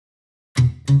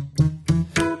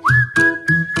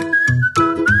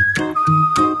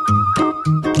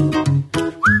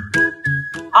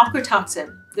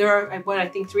Ochratoxin. There are, I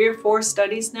think, 3 or 4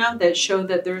 studies now that show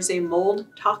that there's a mold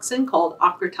toxin called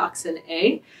ochratoxin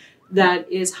A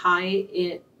that is high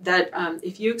in,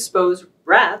 if you expose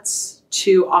rats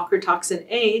to ochratoxin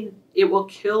A, it will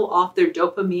kill off their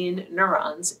dopamine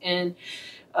neurons and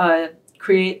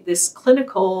create this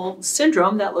clinical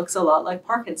syndrome that looks a lot like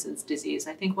Parkinson's disease.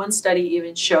 I think one study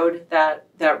even showed that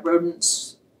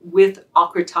rodents with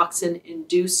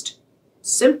ochratoxin-induced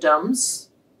symptoms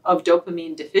of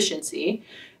dopamine deficiency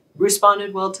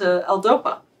responded well to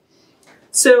L-DOPA.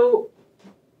 So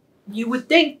you would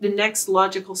think the next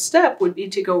logical step would be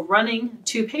to go running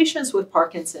to patients with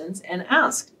Parkinson's and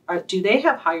ask, do they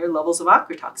have higher levels of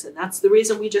ochratoxin? That's the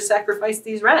reason we just sacrificed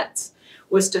these rats,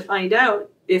 was to find out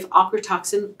if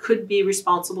ochratoxin could be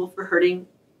responsible for hurting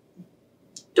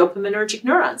dopaminergic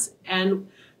neurons. And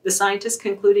the scientists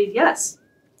concluded, yes,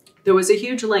 there was a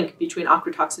huge link between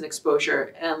ochratoxin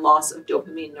exposure and loss of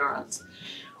dopamine neurons.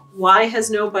 Why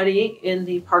has nobody in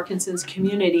the Parkinson's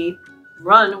community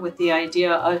run with the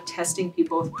idea of testing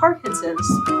people with Parkinson's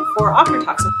for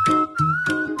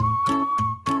ochratoxin?